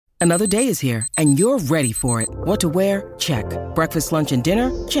Another day is here, and you're ready for it. What to wear? Check. Breakfast, lunch, and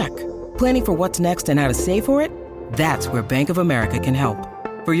dinner? Check. Planning for what's next and how to save for it? That's where Bank of America can help.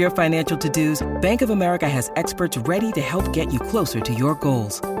 For your financial to-dos, Bank of America has experts ready to help get you closer to your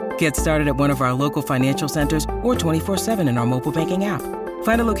goals. Get started at one of our local financial centers or 24/7 in our mobile banking app.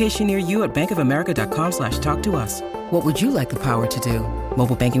 Find a location near you at bankofamerica.com/talktous. What would you like the power to do?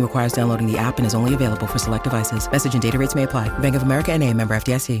 Mobile banking requires downloading the app and is only available for select devices. Message and data rates may apply. Bank of America N.A., member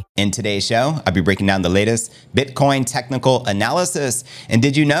FDIC. In today's show, I'll be breaking down the latest Bitcoin technical analysis. And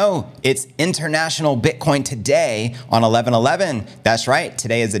did you know it's International Bitcoin Today on 11/11? That's right.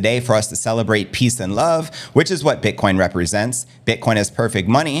 Today is a day for us to celebrate peace and love, which is what Bitcoin represents. Bitcoin is perfect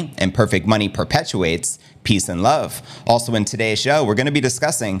money, and perfect money perpetuates peace and love. Also in today's show, we're going to be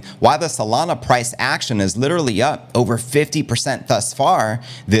discussing why the Solana price action is literally up over 50% thus far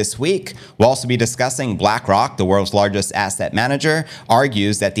this week. We'll also be discussing BlackRock, the world's largest asset manager,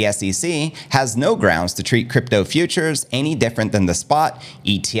 argues that the SEC has no grounds to treat crypto futures any different than the spot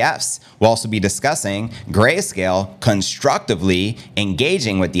ETFs. We'll also be discussing Grayscale constructively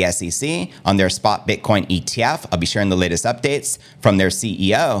engaging with the SEC on their spot Bitcoin ETF. I'll be sharing the latest updates from their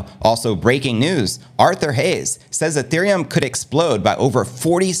CEO. Also breaking news, Arthur Hayes says Ethereum could explode by over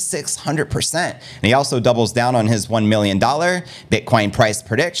 4,600%. And he also doubles down on his $1 million Bitcoin price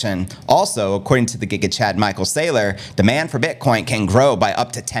prediction. Also, according to the GigaChad Michael Saylor, demand for Bitcoin can grow by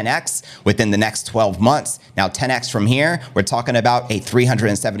up to 10x within the next 12 months. Now, 10x from here, we're talking about a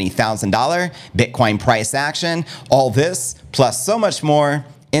 $370,000 Bitcoin price action. All this plus so much more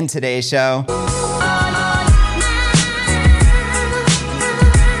in today's show.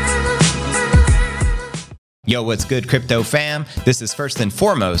 Yo, what's good, crypto fam? This is first and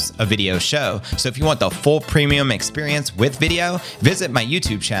foremost a video show. So if you want the full premium experience with video, visit my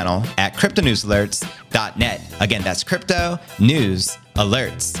YouTube channel at cryptonewsalerts.net. Again, that's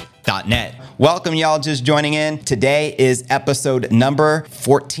cryptonewsalerts.net. Welcome, y'all just joining in. Today is episode number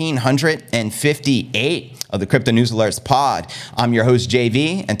 1458 of the Crypto News Alerts pod. I'm your host,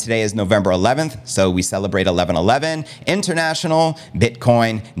 JV, and today is November 11th, so we celebrate 11/11, International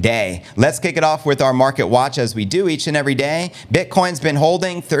Bitcoin Day. Let's kick it off with our market watch as we do each and every day. Bitcoin's been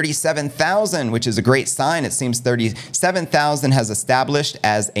holding 37,000, which is a great sign. It seems 37,000 has established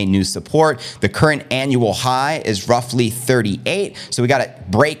as a new support. The current annual high is roughly 38, so we got to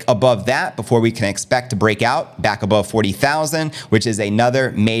break above that before we can expect to break out back above 40,000, which is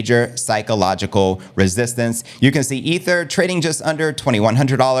another major psychological resistance. You can see Ether trading just under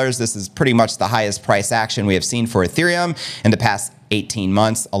 $2,100. This is pretty much the highest price action we have seen for Ethereum in the past 18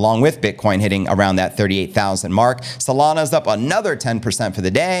 months, along with Bitcoin hitting around that 38,000 mark. Solana's up another 10% for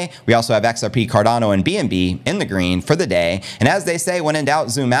the day. We also have XRP, Cardano, and BNB in the green for the day. And as they say, when in doubt,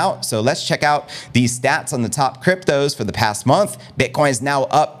 zoom out. So let's check out these stats on the top cryptos for the past month. Bitcoin is now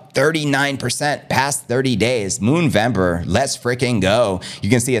up 39% past 30 days. Moonvember, let's freaking go. You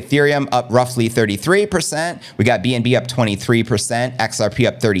can see Ethereum up roughly 33%. We got BNB up 23%, XRP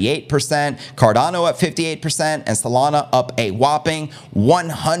up 38%, Cardano up 58%, and Solana up a whopping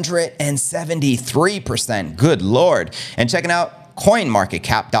 173%. Good Lord. And checking out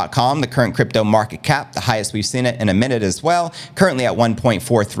CoinMarketCap.com, the current crypto market cap, the highest we've seen it in a minute as well, currently at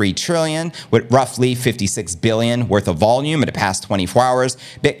 1.43 trillion with roughly 56 billion worth of volume in the past 24 hours.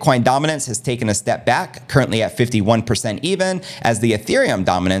 Bitcoin dominance has taken a step back, currently at 51% even, as the Ethereum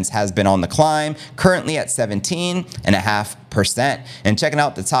dominance has been on the climb, currently at 17.5%. And checking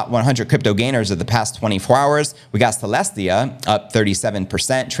out the top 100 crypto gainers of the past 24 hours, we got Celestia up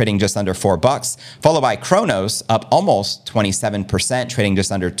 37%, trading just under $4, followed by Kronos up almost 27%, trading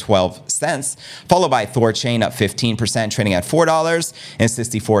just under 12 cents, followed by Thorchain up 15%, trading at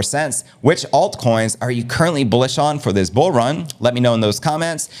 $4.64. Which altcoins are you currently bullish on for this bull run? Let me know in those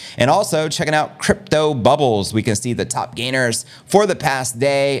comments. And also checking out Crypto Bubbles. We can see the top gainers for the past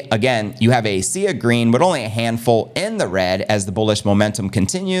day. Again, you have a sea of green, but only a handful in the red as the bullish momentum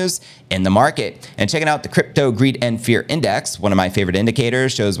continues in the market. And checking out the Crypto Greed and Fear Index, one of my favorite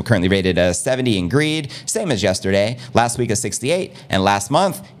indicators, shows we're currently rated a 70 in greed, same as yesterday. Last week a 68, and last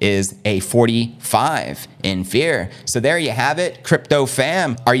month is a 45 in fear. So there you have it, crypto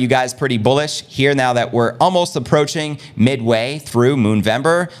fam. Are you guys pretty bullish here now that we're almost approaching midway through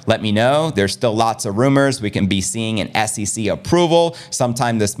Moonvember? Let me know. There's still lots of rumors. We can be seeing an SEC approval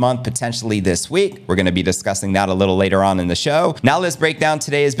sometime this month, potentially this week. We're going to be discussing that a little later on in the show. Now let's break down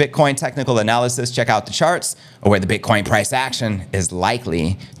today's Bitcoin technical analysis. Check out the charts or where the Bitcoin price action is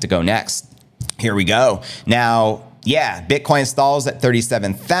likely to go next. Here we go. Now, Yeah, Bitcoin stalls at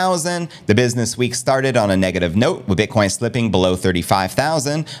 37,000. The business week started on a negative note, with Bitcoin slipping below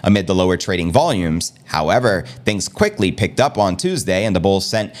 35,000 amid the lower trading volumes. However, things quickly picked up on Tuesday, and the bulls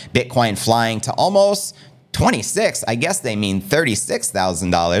sent Bitcoin flying to almost 26, I guess they mean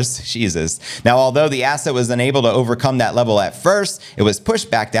 $36,000. Jesus. Now, although the asset was unable to overcome that level at first, it was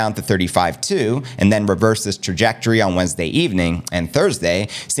pushed back down to 35.2 and then reversed its trajectory on Wednesday evening and Thursday,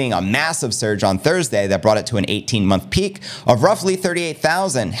 seeing a massive surge on Thursday that brought it to an 18-month peak of roughly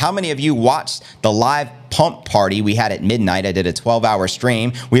 38,000. How many of you watched the live pump party we had at midnight? I did a 12-hour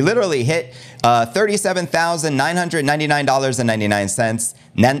stream. We literally hit $37,999.99.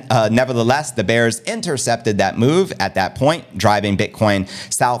 Nevertheless, the bears intercepted that move at that point, driving Bitcoin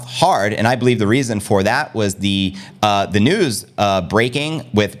south hard. And I believe the reason for that was the news breaking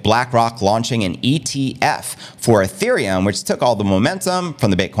with BlackRock launching an ETF for Ethereum, which took all the momentum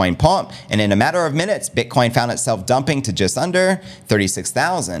from the Bitcoin pump. And in a matter of minutes, Bitcoin found itself dumping to just under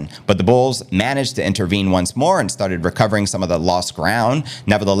 36,000. But the bulls managed to intervene once more and started recovering some of the lost ground.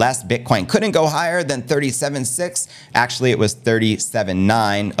 Nevertheless, Bitcoin couldn't go higher than 37.6. Actually, it was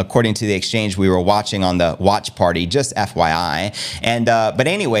 37.9, according to the exchange we were watching on the watch party, just FYI. And but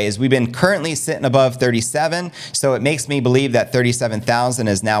anyways, we've been currently sitting above 37, so it makes me believe that 37,000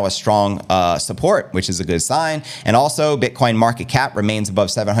 is now a strong support, which is a good sign. And also, Bitcoin market cap remains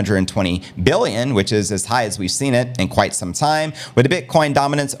above 720 billion, which is as high as we've seen it in quite some time, with the Bitcoin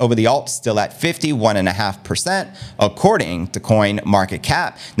dominance over the alts still at 51.5%, according to Coin Market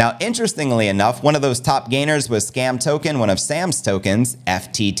Cap. Now, interestingly enough, one of those top gainers was Scam Token, one of Sam's tokens,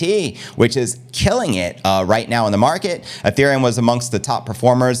 FTT, which is killing it right now in the market. Ethereum was amongst the top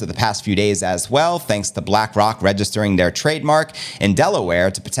performers of the past few days as well, thanks to BlackRock registering their trademark in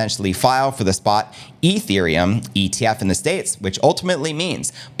Delaware to potentially file for the spot Ethereum ETF in the States, which ultimately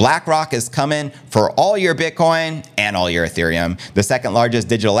means BlackRock is coming for all your Bitcoin and all your Ethereum. The second largest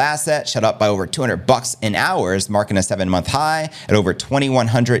digital asset shot up by over $200 in hours, marking a 7-month high at over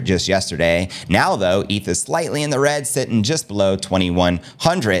 2,100 just yesterday. Now, though, ETH is slightly in the red, sitting just below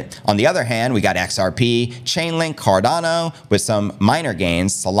 2,100. On the other hand, we got XRP, Chainlink, Cardano with some minor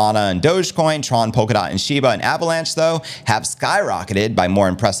gains. Solana and Dogecoin, Tron, Polkadot, and Shiba and Avalanche, though, have skyrocketed by more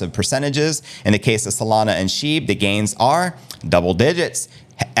impressive percentages. In the case of Solana and SHIB, the gains are double digits.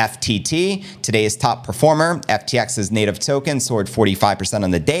 FTT, today's top performer, FTX's native token soared 45% on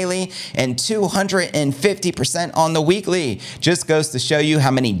the daily and 250% on the weekly. Just goes to show you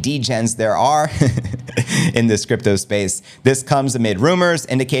how many degens there are in this crypto space. This comes amid rumors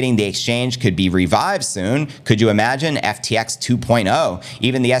indicating the exchange could be revived soon. Could you imagine FTX 2.0?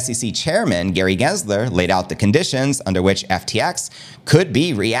 Even the SEC chairman, Gary Gensler, laid out the conditions under which FTX could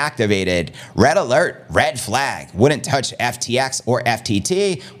be reactivated. Red alert, red flag. Wouldn't touch FTX or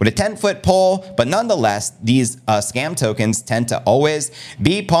FTT with a 10-foot pole, but nonetheless, these scam tokens tend to always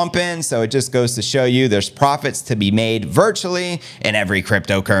be pumping, so it just goes to show you there's profits to be made virtually in every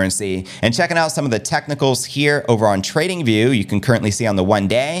cryptocurrency. And checking out some of the technicals here over on TradingView, you can currently see on the 1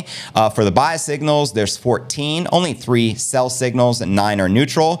 day, for the buy signals, there's 14, only 3 sell signals and 9 are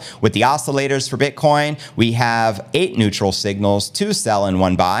neutral. With the oscillators for Bitcoin, we have 8 neutral signals, 2 sell and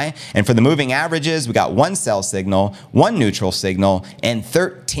 1 buy. And for the moving averages, we got 1 sell signal, 1 neutral signal, and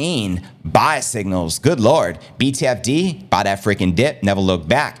 13 buy signals. Good Lord. BTFD, buy that freaking dip, never look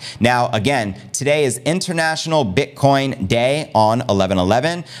back. Now, again, today is International Bitcoin Day on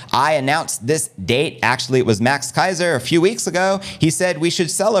 11/11. I announced this date. Actually, it was Max Kaiser a few weeks ago. He said we should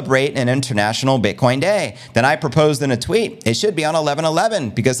celebrate an International Bitcoin Day. Then I proposed in a tweet, it should be on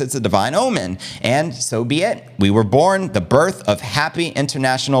 11/11 because it's a divine omen. And so be it. We were born the birth of Happy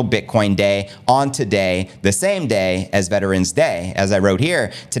International Bitcoin Day on today, the same day as Veterans Day. As I wrote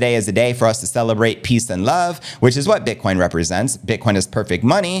here, today is a day for us to celebrate peace and love, which is what Bitcoin represents. Bitcoin is perfect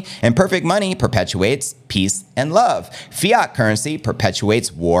money, and perfect money perpetuates peace and love. Fiat currency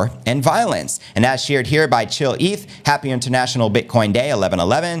perpetuates war and violence. And as shared here by Chill ETH, Happy International Bitcoin Day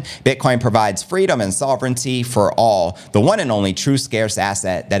 11/11, Bitcoin provides freedom and sovereignty for all, the one and only true scarce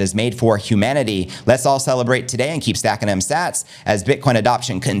asset that is made for humanity. Let's all celebrate today and keep stacking them sats as Bitcoin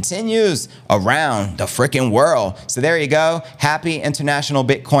adoption continues around the freaking world. So there you go. Happy International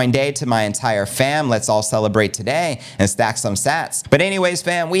Bitcoin Day to my entire fam. Let's all celebrate today and stack some sats. But anyways,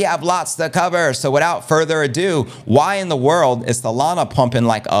 fam, we have lots to cover. So without further ado, why in the world is Solana pumping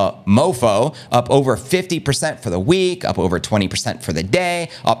like a mofo, up over 50% for the week, up over 20% for the day,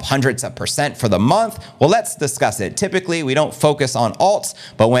 up hundreds of percent for the month? Well, let's discuss it. Typically, we don't focus on alts,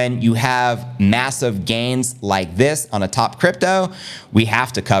 but when you have massive gains like this on a top crypto, we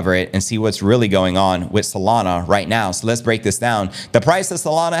have to cover it and see what's really going on with Solana right now. So let's break this down. The The price of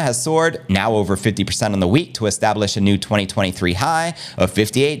Solana has soared now over 50% on the week to establish a new 2023 high of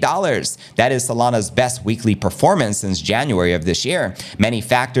 $58. That is Solana's best weekly performance since January of this year. Many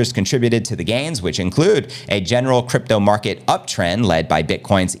factors contributed to the gains, which include a general crypto market uptrend led by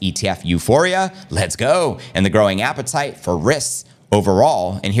Bitcoin's ETF euphoria, let's go, and the growing appetite for risks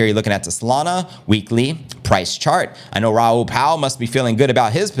overall. And here you're looking at the Solana weekly price chart. I know Raoul Pal must be feeling good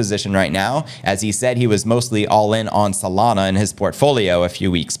about his position right now, as he said he was mostly all in on Solana in his portfolio a few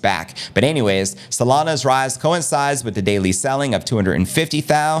weeks back. But anyways, Solana's rise coincides with the daily selling of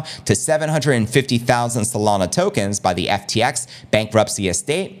 250,000 to 750,000 Solana tokens by the FTX bankruptcy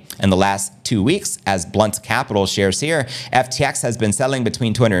estate. In the last 2 weeks, as Blunt Capital shares here, FTX has been selling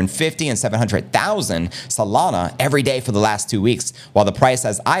between 250 and 700,000 Solana every day for the last 2 weeks, while the price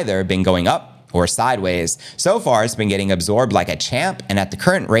has either been going up or sideways. So far, it's been getting absorbed like a champ, and at the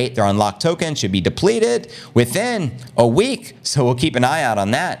current rate, their unlocked token should be depleted within a week. So we'll keep an eye out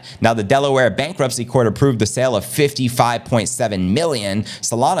on that. Now, the Delaware bankruptcy court approved the sale of 55.7 million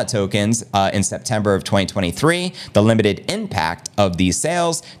Solana tokens in September of 2023. The limited impact of these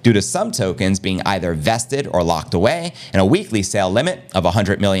sales due to some tokens being either vested or locked away, and a weekly sale limit of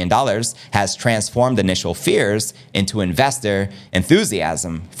 $100 million has transformed initial fears into investor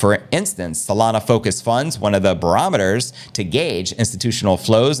enthusiasm. For instance, Solana-focused funds, one of the barometers to gauge institutional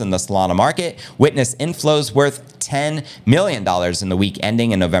flows in the Solana market, witnessed inflows worth $10 million in the week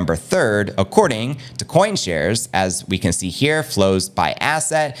ending in November 3rd, according to CoinShares. As we can see here, flows by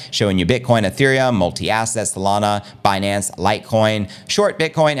asset, showing you Bitcoin, Ethereum, multi-asset, Solana, Binance, Litecoin, short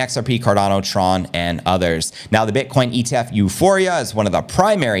Bitcoin, XRP, Cardano, Tron, and others. Now, the Bitcoin ETF euphoria is one of the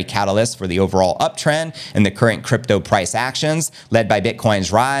primary catalysts for the overall uptrend in the current crypto price actions, led by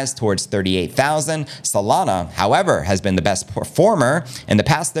Bitcoin's rise towards 38,000. Solana, however, has been the best performer in the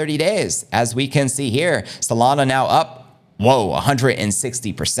past 30 days. As we can see here, Solana now up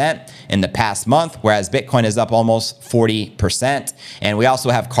 160% in the past month, whereas Bitcoin is up almost 40%. And we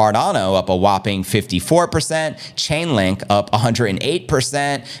also have Cardano up a whopping 54%, Chainlink up 108%,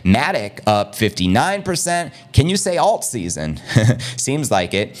 Matic up 59%. Can you say alt season? Seems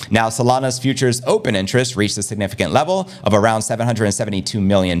like it. Now, Solana's futures open interest reached a significant level of around $772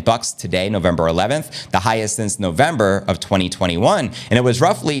 million today, November 11th, the highest since November of 2021. And it was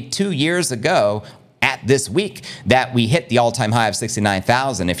roughly 2 years ago at this week that we hit the all-time high of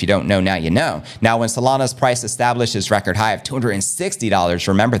 69,000. If you don't know now, you know. Now, when Solana's price established its record high of $260,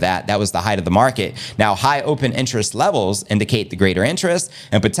 remember that was the height of the market. Now, high open interest levels indicate the greater interest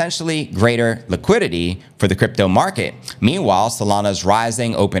and potentially greater liquidity for the crypto market. Meanwhile, Solana's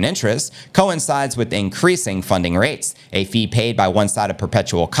rising open interest coincides with increasing funding rates, a fee paid by one side of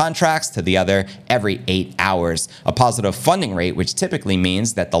perpetual contracts to the other every 8 hours. A positive funding rate, which typically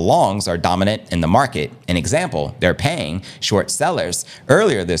means that the longs are dominant in the market. An example, they're paying short sellers.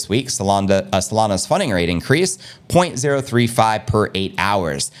 Earlier this week, Solana's funding rate increased 0.035 per 8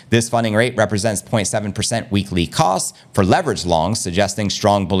 hours. This funding rate represents 0.7% weekly costs for leverage longs, suggesting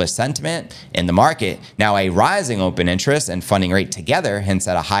strong bullish sentiment in the market. Now, a rising open interest and funding rate together hints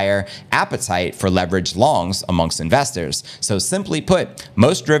at a higher appetite for leverage longs amongst investors. So simply put,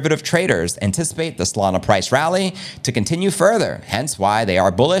 most derivative traders anticipate the Solana price rally to continue further, hence why they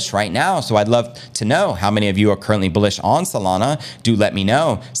are bullish right now. So I'd love to know how many of you are currently bullish on Solana. Do let me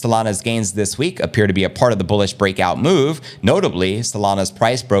know. Solana's gains this week appear to be a part of the bullish breakout move. Notably, Solana's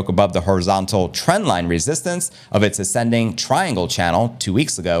price broke above the horizontal trendline resistance of its ascending triangle channel 2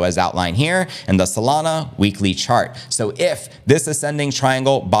 weeks ago, as outlined here in the Solana weekly chart. So if this ascending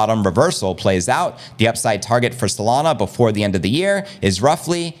triangle bottom reversal plays out, the upside target for Solana before the end of the year is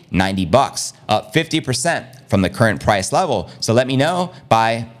roughly $90, up 50% from the current price level. So let me know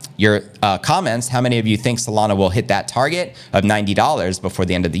by your comments how many of you think Solana will hit that target of $90 before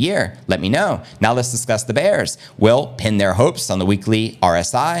the end of the year. Let me know. Now let's discuss the bears. Will pin their hopes on the weekly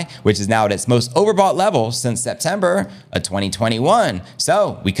RSI, which is now at its most overbought level since September of 2021.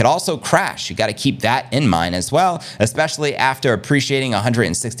 So we could also crash. You got to keep that in mind as well, especially after appreciating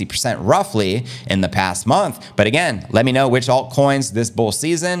 160% roughly in the past month. But again, let me know which altcoins this bull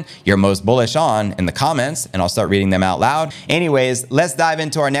season you're most bullish on in the comments, and I'll start reading them out loud. Anyways, let's dive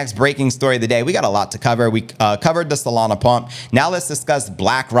into our next breaking story of the day. We got a lot to cover. We covered the Solana pump. Now let's discuss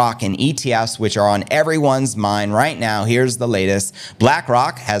BlackRock and ETFs, which are on everyone's mind right now. Here's the latest.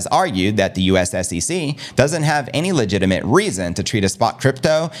 BlackRock has argued that the US SEC doesn't have any legitimate reason to treat a spot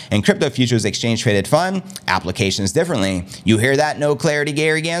crypto and crypto futures exchange traded fund applications differently. You hear that? No clarity,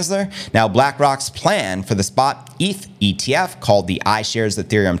 Gary Gensler? Now, BlackRock's plan for the spot ETH ETF, called the iShares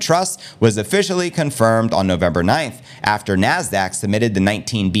Ethereum Trust, was officially confirmed on November 9th after NASDAQ submitted the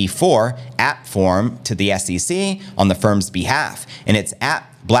 19B before app form to the SEC on the firm's behalf. In its app,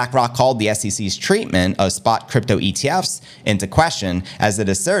 BlackRock called the SEC's treatment of spot crypto ETFs into question as it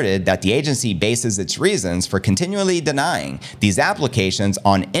asserted that the agency bases its reasons for continually denying these applications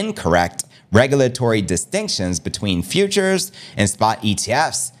on incorrect regulatory distinctions between futures and spot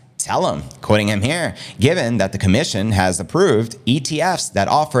ETFs. Tell him, quoting him here, given that the commission has approved ETFs that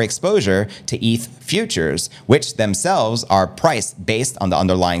offer exposure to ETH futures, which themselves are priced based on the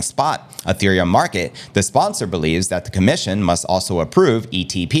underlying spot Ethereum market, the sponsor believes that the commission must also approve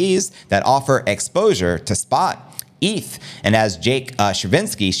ETPs that offer exposure to spot ETH. And as Jake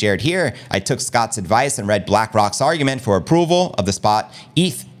Chervinsky shared here, I took Scott's advice and read BlackRock's argument for approval of the spot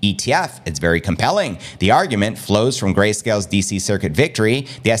ETH ETF. It's very compelling. The argument flows from Grayscale's DC Circuit victory.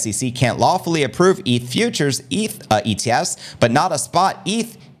 The SEC can't lawfully approve ETH futures ETFs, but not a spot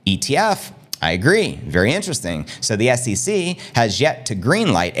ETH ETF. I agree. Very interesting. So the SEC has yet to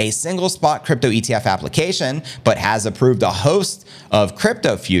greenlight a single spot crypto ETF application, but has approved a host of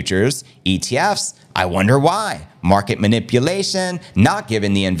crypto futures ETFs. I wonder why. Market manipulation, not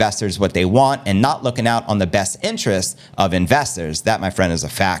giving the investors what they want, and not looking out on the best interests of investors. That, my friend, is a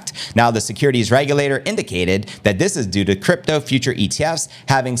fact. Now, the securities regulator indicated that this is due to crypto future ETFs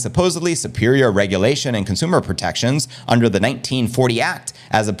having supposedly superior regulation and consumer protections under the 1940 Act,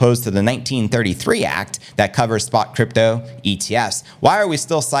 as opposed to the 1933 Act that covers spot crypto ETFs. Why are we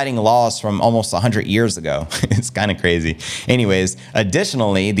still citing laws from almost 100 years ago? It's kind of crazy. Anyways,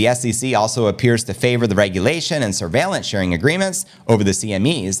 additionally, the SEC also appears to favor the regulation and surveillance sharing agreements over the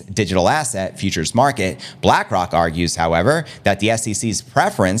CME's digital asset futures market. BlackRock argues, however, that the SEC's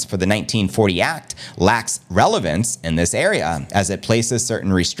preference for the 1940 Act lacks relevance in this area, as it places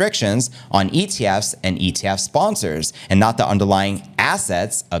certain restrictions on ETFs and ETF sponsors, and not the underlying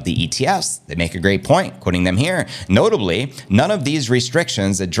assets of the ETFs. They make a great point, quoting them here. Notably, none of these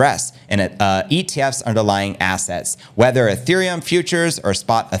restrictions address an ETF's underlying assets, whether Ethereum futures or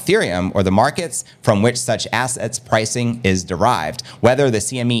spot Ethereum, or the markets from which such assets pricing is derived, whether the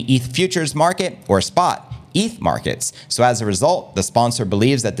CME ETH futures market or spot ETH markets. So as a result, the sponsor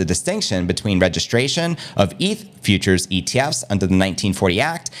believes that the distinction between registration of ETH futures ETFs under the 1940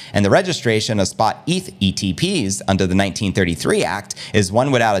 Act and the registration of spot ETH ETPs under the 1933 Act is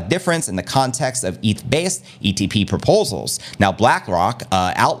one without a difference in the context of ETH-based ETP proposals. Now, BlackRock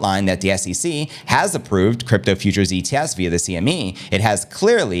outlined that the SEC has approved crypto futures ETFs via the CME. It has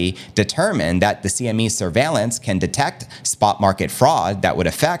clearly determined that the CME surveillance can detect spot market fraud that would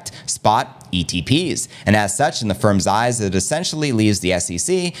affect spot ETPs. And as such, in the firm's eyes, it essentially leaves the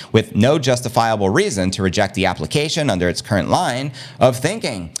SEC with no justifiable reason to reject the application under its current line of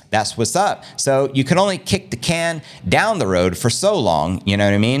thinking. That's what's up. So you can only kick the can down the road for so long, you know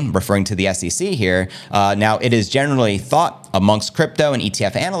what I mean? Referring to the SEC here. Now, it is generally thought amongst crypto and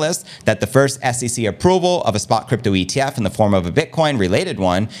ETF analysts that the first SEC approval of a spot crypto ETF in the form of a Bitcoin-related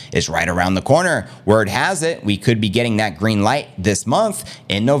one is right around the corner. Word has it, we could be getting that green light this month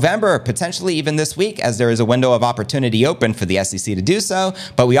in November, potentially even this week, as there is a window of opportunity open for the SEC to do so.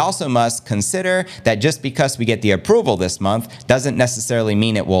 But we also must consider that just because we get the approval this month doesn't necessarily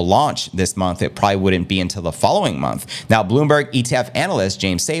mean it will launch this month. It probably wouldn't be until the following month. Now, Bloomberg ETF analysts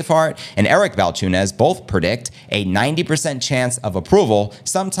James Seyfarth and Eric Balchunas both predict a 90% chance of approval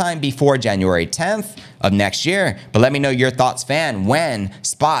sometime before January 10th of next year. But let me know your thoughts, fan. When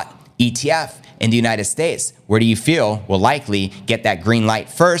spot ETF in the United States, where do you feel will likely get that green light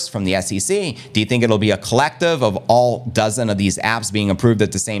first from the SEC? Do you think it'll be a collective of all dozen of these apps being approved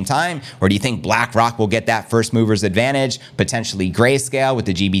at the same time? Or do you think BlackRock will get that first mover's advantage, potentially Grayscale with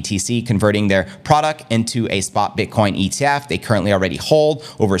the GBTC converting their product into a spot Bitcoin ETF? They currently already hold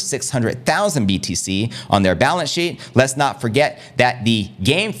over 600,000 BTC on their balance sheet. Let's not forget that the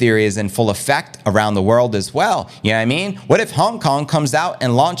game theory is in full effect around the world as well. You know what I mean? What if Hong Kong comes out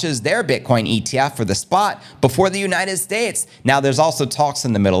and launches their Bitcoin ETF for the spot before the United States? Now, there's also talks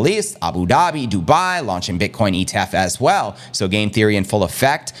in the Middle East, Abu Dhabi, Dubai, launching Bitcoin ETF as well. So game theory in full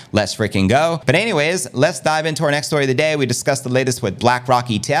effect. Let's freaking go. But anyways, let's dive into our next story of the day. We discussed the latest with BlackRock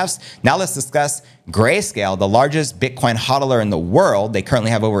ETFs. Now let's discuss Grayscale, the largest Bitcoin hodler in the world. They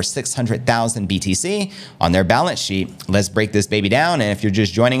currently have over 600,000 BTC on their balance sheet. Let's break this baby down. And if you're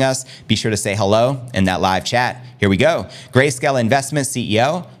just joining us, be sure to say hello in that live chat. Here we go. Grayscale Investment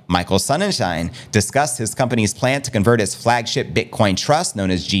CEO Michael Sonnenschein discussed his company's plan to convert its flagship Bitcoin trust, known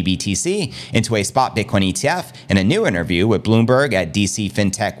as GBTC, into a spot Bitcoin ETF in a new interview with Bloomberg at DC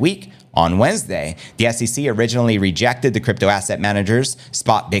FinTech Week on Wednesday. The SEC originally rejected the crypto asset manager's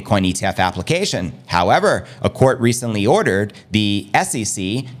spot Bitcoin ETF application. However, a court recently ordered the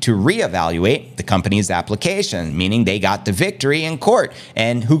SEC to reevaluate the company's application, meaning they got the victory in court.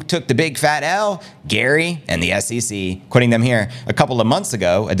 And who took the big fat L? Gary and the SEC. Quoting them here, a couple of months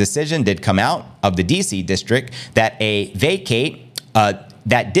ago, a decision did come out of the DC district that did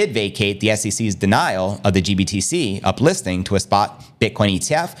vacate the SEC's denial of the GBTC uplisting to a spot Bitcoin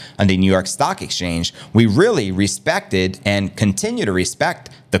ETF on the New York Stock Exchange. We really respected and continue to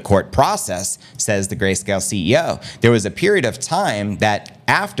respect the court process, says the Grayscale CEO. There was a period of time that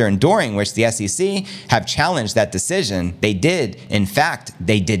after and during which the SEC have challenged that decision. They did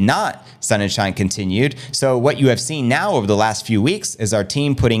not. Sun and Shine continued. So what you have seen now over the last few weeks is our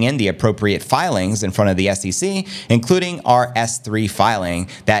team putting in the appropriate filings in front of the SEC, including our S3 filing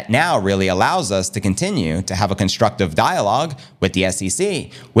that now really allows us to continue to have a constructive dialogue with the SEC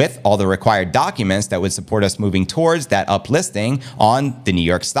with all the required documents that would support us moving towards that uplisting on the New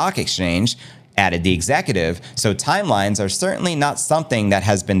York Stock Exchange, added the executive. So timelines are certainly not something that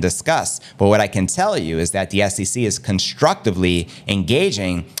has been discussed. But what I can tell you is that the SEC is constructively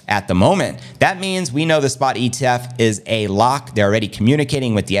engaging at the moment. That means we know the spot ETF is a lock. They're already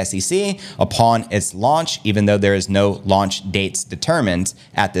communicating with the SEC upon its launch, even though there is no launch dates determined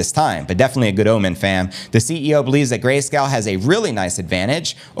at this time. But definitely a good omen, fam. The CEO believes that Grayscale has a really nice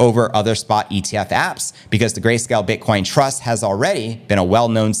advantage over other spot ETF apps because the Grayscale Bitcoin Trust has already been a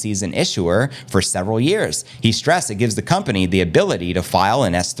well-known seasoned issuer for several years. He stressed it gives the company the ability to file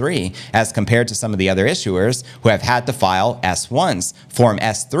an S3 as compared to some of the other issuers who have had to file S1s. Form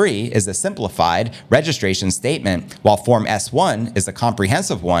S3 is a simplified registration statement, while Form S1 is a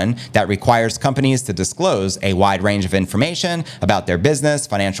comprehensive one that requires companies to disclose a wide range of information about their business,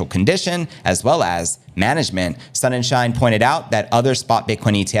 financial condition, as well as management. Sun and Shine pointed out that other spot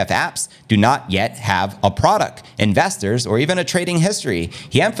Bitcoin ETF apps do not yet have a product, investors, or even a trading history.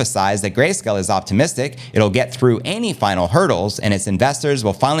 He emphasized that Grayscale is optimistic it'll get through any final hurdles and its investors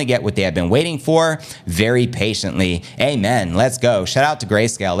will finally get what they have been waiting for very patiently. Amen. Let's go. Shout out to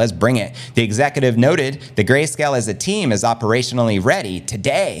Grayscale. Let's bring it. The executive noted that Grayscale as a team is operationally ready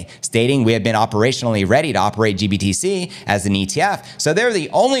today, stating we have been operationally ready to operate GBTC as an ETF. So they're the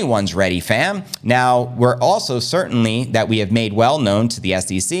only ones ready, fam. Now, we're also certainly that we have made well known to the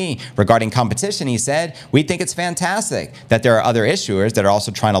SEC. Regarding competition, he said, we think it's fantastic that there are other issuers that are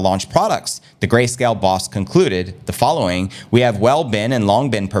also trying to launch products. The Grayscale boss concluded the following: we have well been and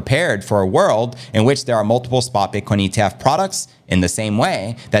long been prepared for a world in which there are multiple spot Bitcoin ETF products in the same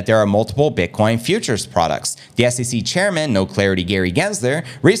way that there are multiple Bitcoin futures products. The SEC chairman, No Clarity Gary Gensler,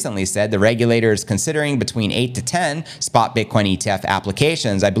 recently said the regulator is considering between 8 to 10 spot Bitcoin ETF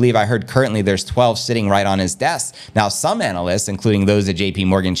applications. I believe I heard currently there's 12 sitting right on his desk. Now, some analysts, including those at JP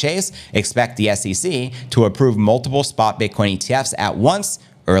Morgan Chase, expect the SEC to approve multiple spot Bitcoin ETFs at once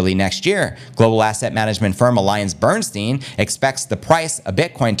early next year. Global asset management firm AllianceBernstein expects the price of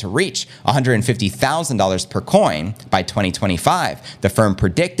Bitcoin to reach $150,000 per coin by 2025. The firm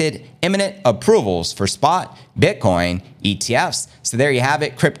predicted imminent approvals for spot Bitcoin ETFs. So there you have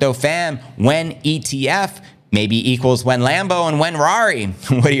it, crypto fam. When ETF maybe equals when Lambo and when Rari.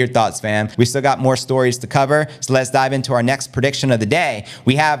 What are your thoughts, fam? We still got more stories to cover, so let's dive into our next prediction of the day.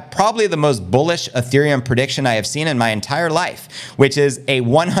 We have probably the most bullish Ethereum prediction I have seen in my entire life, which is a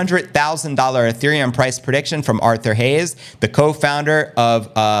 $100,000 Ethereum price prediction from Arthur Hayes, the co-founder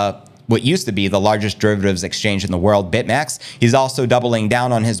of what used to be the largest derivatives exchange in the world, BitMEX. He's also doubling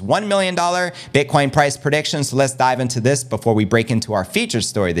down on his $1 million Bitcoin price prediction. So let's dive into this before we break into our featured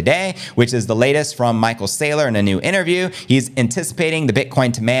story of the day, which is the latest from Michael Saylor in a new interview. He's anticipating the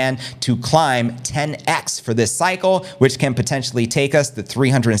Bitcoin demand to climb 10x for this cycle, which can potentially take us to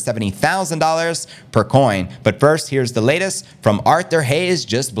 $370,000 per coin. But first, here's the latest from Arthur Hayes,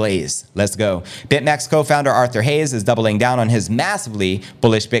 Just Blaze. Let's go. BitMEX co-founder Arthur Hayes is doubling down on his massively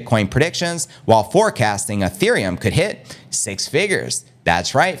bullish Bitcoin predictions while forecasting Ethereum could hit 6 figures.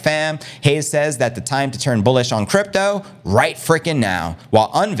 That's right, fam. Hayes says that the time to turn bullish on crypto right freaking now, while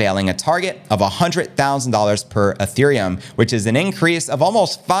unveiling a target of $100,000 per Ethereum, which is an increase of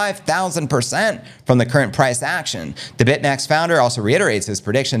almost 5,000% from the current price action. The BitMEX founder also reiterates his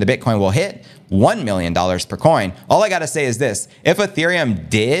prediction that Bitcoin will hit $1 million per coin. All I got to say is this. If Ethereum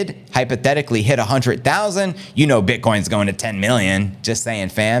did hypothetically hit 100,000, you know Bitcoin's going to 10 million. Just saying,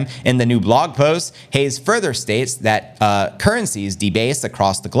 fam. In the new blog post, Hayes further states that currencies debase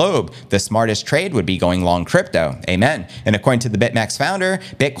across the globe. The smartest trade would be going long crypto. Amen. And according to the BitMEX founder,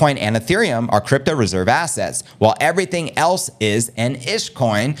 Bitcoin and Ethereum are crypto reserve assets, while everything else is an ish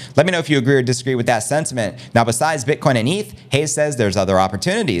coin. Let me know if you agree or disagree with that sentiment. Now, besides Bitcoin and ETH, Hayes says there's other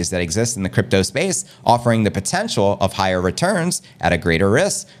opportunities that exist in the crypto space, offering the potential of higher returns at a greater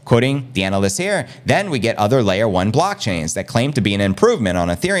risk. Quoting the analyst here, then we get other layer 1 blockchains that claim to be an improvement on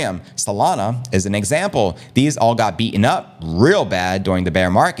Ethereum. Solana is an example. These all got beaten up real bad during the bear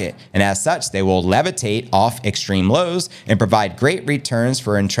market, and as such, they will levitate off extreme lows and provide great returns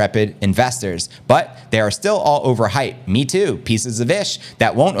for intrepid investors. But they are still all overhyped. Me too. Pieces of ish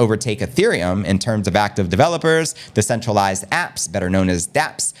that won't overtake Ethereum in terms of active developers, decentralized apps, better known as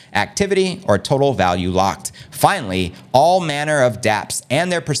dApps, activity, or total value locked. Finally, all manner of dApps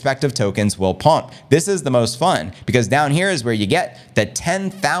and their prospective tokens will pump. This is the most fun because down here is where you get the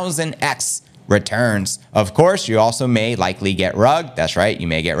 10,000x returns. Of course, you also may likely get rugged. That's right, you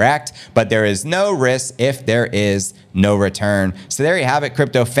may get wrecked, but there is no risk if there is no return. So there you have it,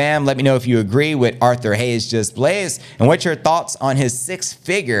 crypto fam. Let me know if you agree with Arthur Hayes just blazed and what's your thoughts on his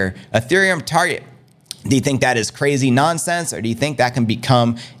 6-figure Ethereum target. Do you think that is crazy nonsense, or do you think that can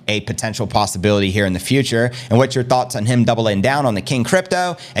become a potential possibility here in the future? And what's your thoughts on him doubling down on the King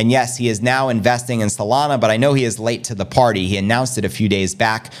crypto? And yes, he is now investing in Solana, but I know he is late to the party. He announced it a few days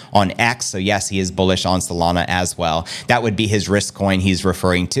back on X. So yes, he is bullish on Solana as well. That would be his risk coin he's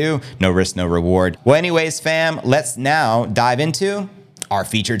referring to. No risk, no reward. Well, anyways, fam, let's now dive into our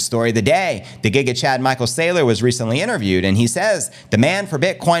featured story of the day. The Giga Chad Michael Saylor was recently interviewed, and he says demand for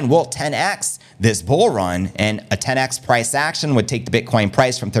Bitcoin will 10x this bull run, and a 10x price action would take the Bitcoin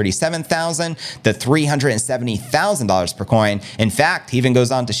price from $37,000 to $370,000 per coin. In fact, he even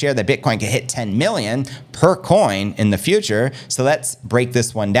goes on to share that Bitcoin could hit 10 million per coin in the future. So let's break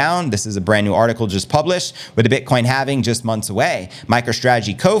this one down. This is a brand new article just published with the Bitcoin halving just months away.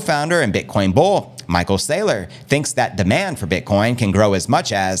 MicroStrategy co-founder and Bitcoin bull Michael Saylor thinks that demand for Bitcoin can grow as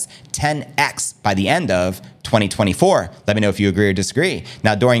much as 10x by the end of 2024. Let me know if you agree or disagree.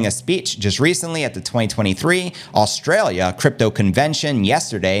 Now, during a speech just recently at the 2023 Australia Crypto Convention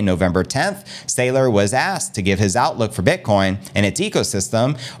yesterday, November 10th, Saylor was asked to give his outlook for Bitcoin and its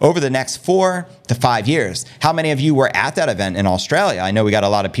ecosystem over the next 4 to 5 years. How many of you were at that event in Australia? I know we got a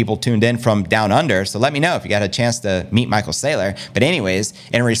lot of people tuned in from down under, so let me know if you got a chance to meet Michael Saylor. But anyways,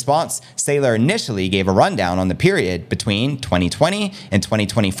 in response, Saylor initially gave a rundown on the period between 2020 and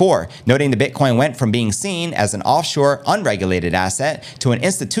 2024, noting the Bitcoin went from being seen as an offshore unregulated asset to an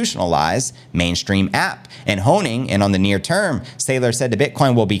institutionalized mainstream app. And honing in on the near term, Saylor said the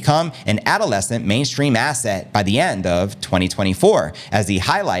Bitcoin will become an adolescent mainstream asset by the end of 2024, as he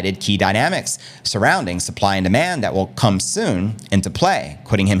highlighted key dynamics surrounding supply and demand that will come soon into play.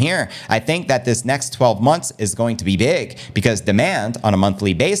 Quoting him here, I think that this next 12 months is going to be big because demand on a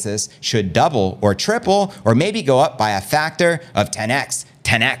monthly basis should double or triple or maybe go up by a factor of 10x.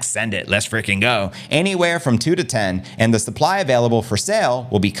 10x, send it. Let's freaking go. Anywhere from 2 to 10. And the supply available for sale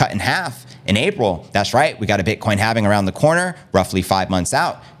will be cut in half in April. That's right. We got a Bitcoin halving around the corner, roughly 5 months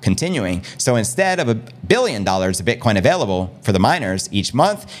out, continuing. So instead of $1 billion of Bitcoin available for the miners each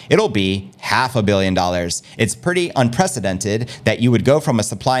month, it'll be $500 million. It's pretty unprecedented that you would go from a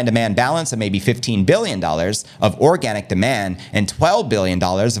supply and demand balance of maybe $15 billion of organic demand and $12 billion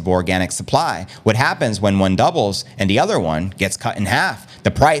of organic supply. What happens when one doubles and the other one gets cut in half?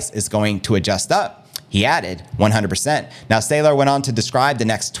 The price is going to adjust up. He added 100%. Now, Saylor went on to describe the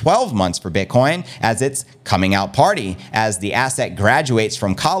next 12 months for Bitcoin as its coming out party, as the asset graduates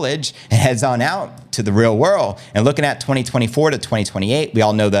from college and heads on out to the real world. And looking at 2024 to 2028, we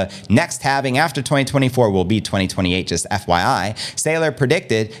all know the next halving after 2024 will be 2028, just FYI. Saylor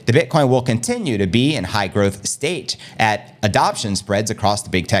predicted the Bitcoin will continue to be in high growth stage at adoption spreads across the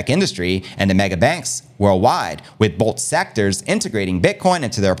big tech industry and the mega banks worldwide, with both sectors integrating Bitcoin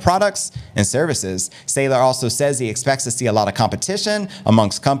into their products and services. Saylor also says he expects to see a lot of competition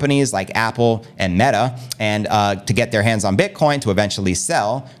amongst companies like Apple and Meta, and to get their hands on Bitcoin to eventually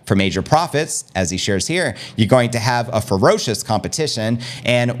sell for major profits. As he shares here, you're going to have a ferocious competition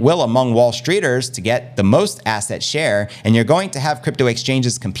and will among Wall Streeters to get the most asset share, and you're going to have crypto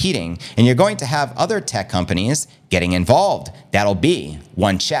exchanges competing, and you're going to have other tech companies getting involved. That'll be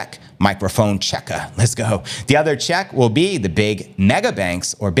one check microphone checker. Let's go. The other check will be the big mega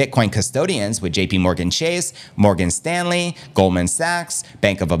banks or Bitcoin custodians with JP Morgan Chase, Morgan Stanley, Goldman Sachs,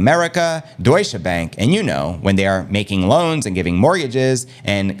 Bank of America, Deutsche Bank. And you know, when they are making loans and giving mortgages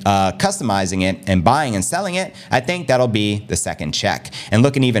and customizing it and buying and selling it, I think that'll be the second check. And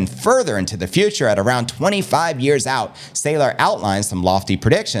looking even further into the future at around 25 years out, Saylor outlines some lofty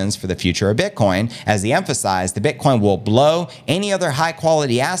predictions for the future of Bitcoin as he emphasized the Bitcoin will blow any other high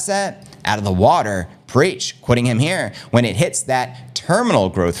quality asset out of the water. Preach, quoting him here, when it hits that terminal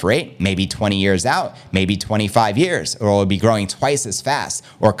growth rate, maybe 20 years out, maybe 25 years, or it will be growing twice as fast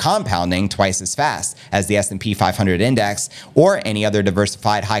or compounding twice as fast as the S&P 500 index or any other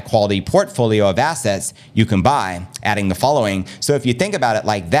diversified high quality portfolio of assets you can buy, adding the following. So if you think about it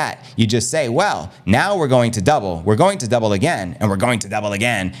like that, you just say, well, now we're going to double again, and we're going to double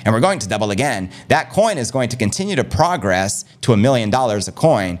again, and we're going to double again. That coin is going to continue to progress to $1 million a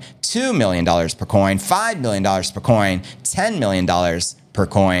coin, $2 million per coin, $5 million per coin, $10 million per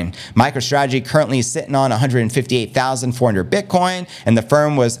coin. MicroStrategy currently is sitting on 158,400 Bitcoin, and the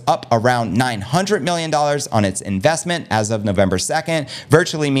firm was up around $900 million on its investment as of November 2nd,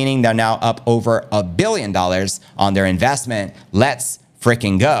 virtually meaning they're now up over $1 billion on their investment. Let's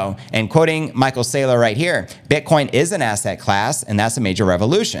freaking go. And quoting Michael Saylor right here, Bitcoin is an asset class, and that's a major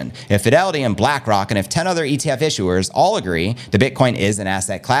revolution. If Fidelity and BlackRock and if 10 other ETF issuers all agree that Bitcoin is an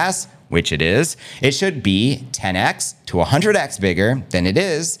asset class, which it is, it should be 10x to 100x bigger than it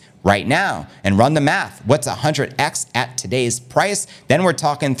is right now. And run the math. What's 100x at today's price? Then we're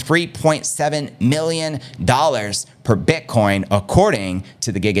talking $3.7 million per Bitcoin, according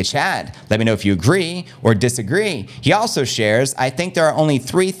to the Giga Chad. Let me know if you agree or disagree. He also shares, I think there are only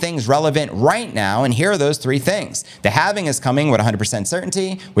 3 things relevant right now, and here are those 3 things. The halving is coming with 100%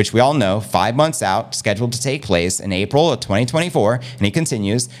 certainty, which we all know 5 months out, scheduled to take place in April of 2024. And he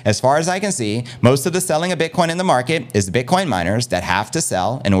continues, as far as I can see, most of the selling of Bitcoin in the market is the Bitcoin miners that have to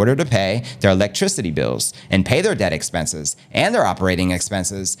sell in order to pay their electricity bills and pay their debt expenses and their operating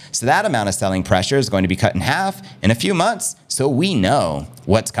expenses. So that amount of selling pressure is going to be cut in half in a few months. So we know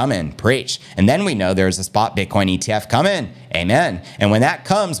what's coming. Preach. And then we know there's a spot Bitcoin ETF coming. Amen. And when that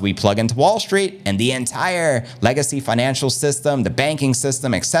comes, we plug into Wall Street and the entire legacy financial system, the banking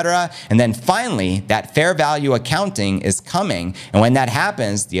system, etc. And then finally, that fair value accounting is coming. And when that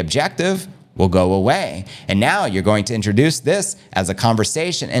happens, the objective will go away. And now you're going to introduce this as a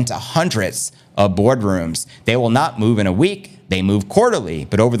conversation into hundreds of boardrooms. They will not move in a week. They move quarterly,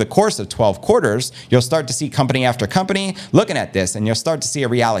 but over the course of 12 quarters, you'll start to see company after company looking at this, and you'll start to see a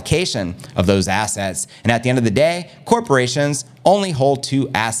reallocation of those assets. And at the end of the day, corporations only hold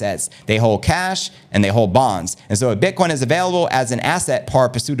 2 assets. They hold cash and they hold bonds. And so if Bitcoin is available as an asset par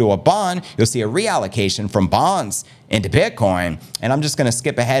pursuit a bond, you'll see a reallocation from bonds into Bitcoin. And I'm just going to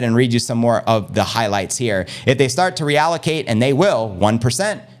skip ahead and read you some more of the highlights here. If they start to reallocate, and they will,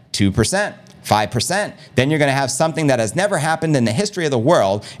 1%, 2%, 5%, then you're going to have something that has never happened in the history of the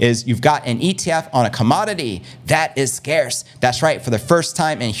world. Is you've got an ETF on a commodity that is scarce. That's right. For the first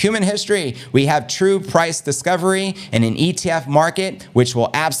time in human history, we have true price discovery in an ETF market, which will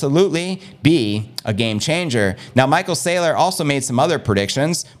absolutely be a game changer. Now, Michael Saylor also made some other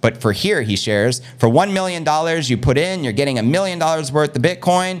predictions, but for here he shares, for $1 million you put in, you're getting $1 million worth of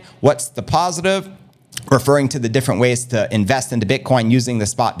Bitcoin. What's the positive? Referring to the different ways to invest into Bitcoin using the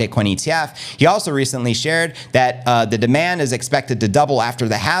spot Bitcoin ETF. He also recently shared that the demand is expected to double after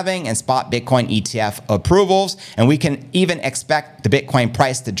the halving and spot Bitcoin ETF approvals. And we can even expect the Bitcoin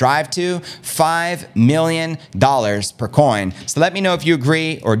price to drive to $5 million per coin. So let me know if you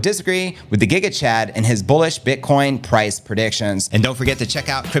agree or disagree with the Giga Chad and his bullish Bitcoin price predictions. And don't forget to check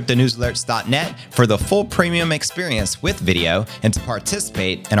out cryptonewsalerts.net for the full premium experience with video and to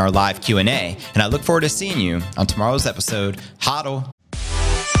participate in our live Q&A. And I look forward to seeing you on tomorrow's episode. Hodl.